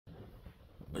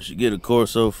Once you get a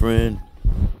Corso friend,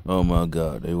 oh my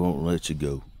God, they won't let you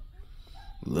go.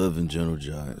 Loving gentle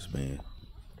giants, man.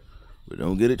 But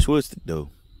don't get it twisted, though.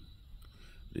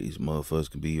 These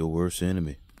motherfuckers can be your worst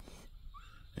enemy.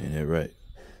 Ain't that right?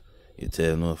 You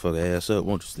tear a motherfucker ass up,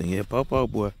 won't you? Sting? Yeah, pop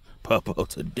out, boy. Pop out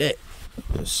to that.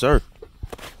 Yes, sir.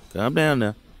 Calm down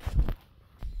now.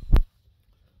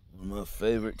 One of my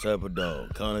favorite type of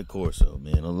dog, Cane Corso,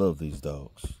 man. I love these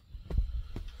dogs.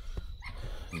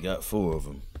 I got 4 of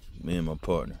them. Me and my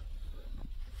partner.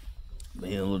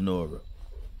 Me and Lenora.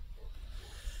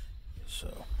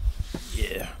 So,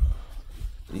 yeah.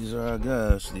 These are our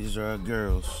guys. These are our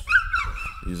girls.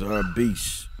 These are our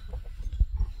beasts.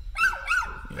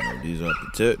 You know, these are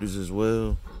protectors as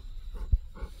well.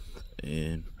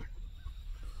 And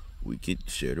we can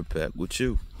share the pack with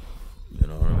you. You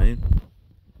know what I mean?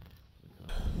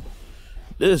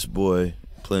 This boy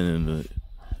planning to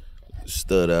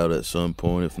stud out at some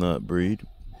point, if not breed.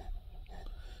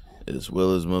 As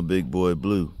well as my big boy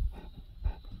Blue.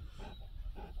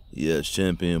 He has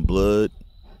champion blood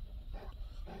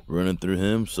running through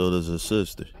him, so does his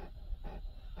sister.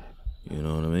 You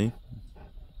know what I mean?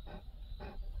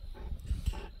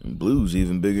 And Blue's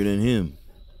even bigger than him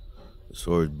as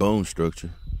far as bone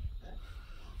structure.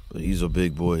 But he's a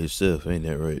big boy himself, ain't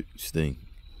that right, Sting?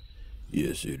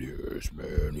 Yes, it is,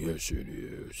 man. Yes, it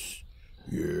is.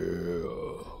 Yeah.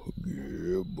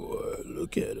 Yeah, boy.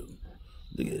 Look at him.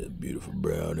 Look at that beautiful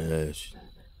brown ass.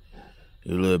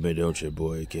 You love me, don't you,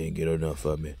 boy? You can't get enough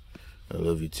of me. I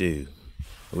love you, too.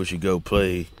 I wish you'd go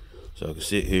play so I could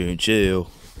sit here and chill.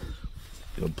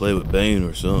 Go play with Bane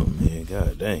or something, man.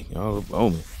 God dang, all up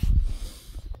on me.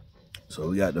 So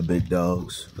we got the big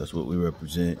dogs. That's what we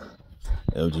represent.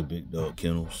 LG Big Dog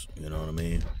Kennels, you know what I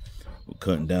mean? We're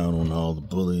cutting down on all the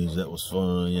bullies. That was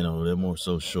fun, you know. They're more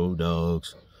so show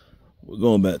dogs. We're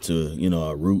going back to, you know,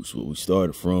 our roots, where we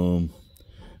started from,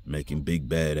 making big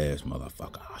badass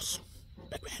motherfuckers.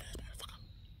 Big badass motherfucker.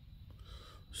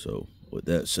 So, with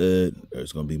that said,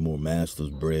 there's going to be more masters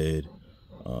bred,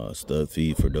 stud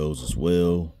feed for those as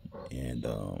well. And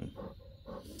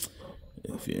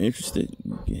if you're interested,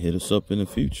 you can hit us up in the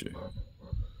future.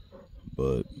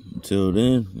 But until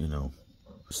then, you know,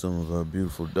 some of our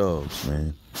beautiful dogs,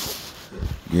 man.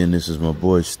 Again, this is my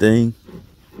boy Sting,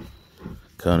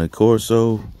 Cane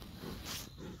Corso.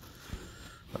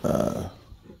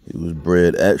 He was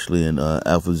bred actually in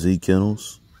Alpha Z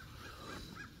Kennels.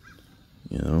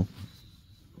 You know,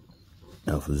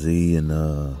 Alpha Z and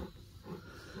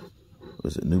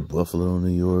was it New Buffalo,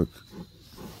 New York?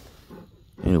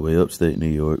 Anyway, upstate New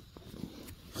York.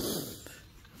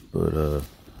 But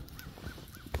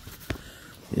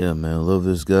yeah, man, I love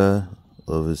this guy.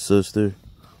 Love his sister.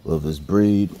 Love his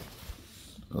breed.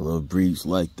 I love breeds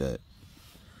like that.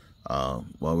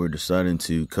 While we're deciding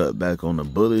to cut back on the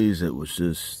bullies, it was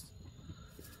just,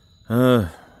 you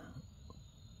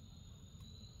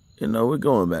know, we're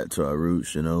going back to our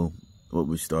roots, you know, what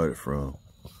we started from.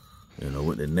 You know,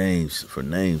 with the names, for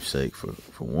namesake,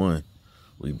 for one,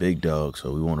 we big dogs,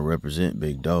 so we want to represent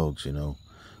big dogs, you know.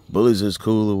 Bullies is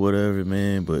cool or whatever,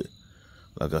 man, but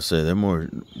like I said, they're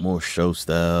more show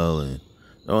style and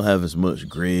don't have as much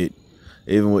grit.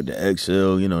 Even with the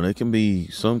XL, you know,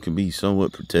 some can be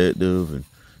somewhat protective and,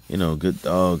 you know, good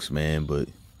dogs, man. But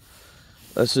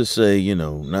let's just say, you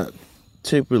know, not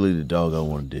typically the dog I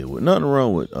want to deal with. Nothing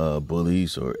wrong with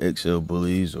bullies or XL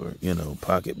bullies or, you know,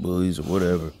 pocket bullies or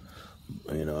whatever.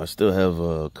 You know, I still have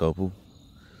a couple.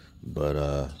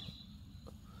 But,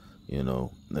 you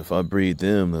know, if I breed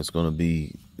them, it's gonna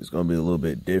be a little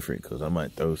bit different, because I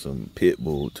might throw some pit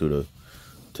bull to the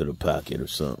pocket or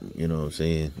something. You know what I'm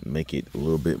saying? Make it a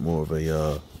little bit more of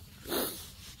a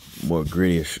more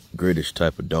grittish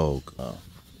type of dog,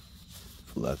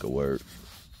 for lack of words.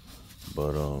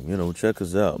 But you know, check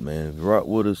us out, man. If you rock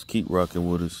with us, keep rocking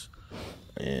with us.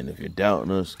 And if you're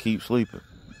doubting us, keep sleeping,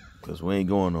 because we ain't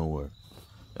going nowhere.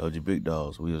 LG Big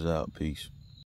Dogs, we is out. Peace.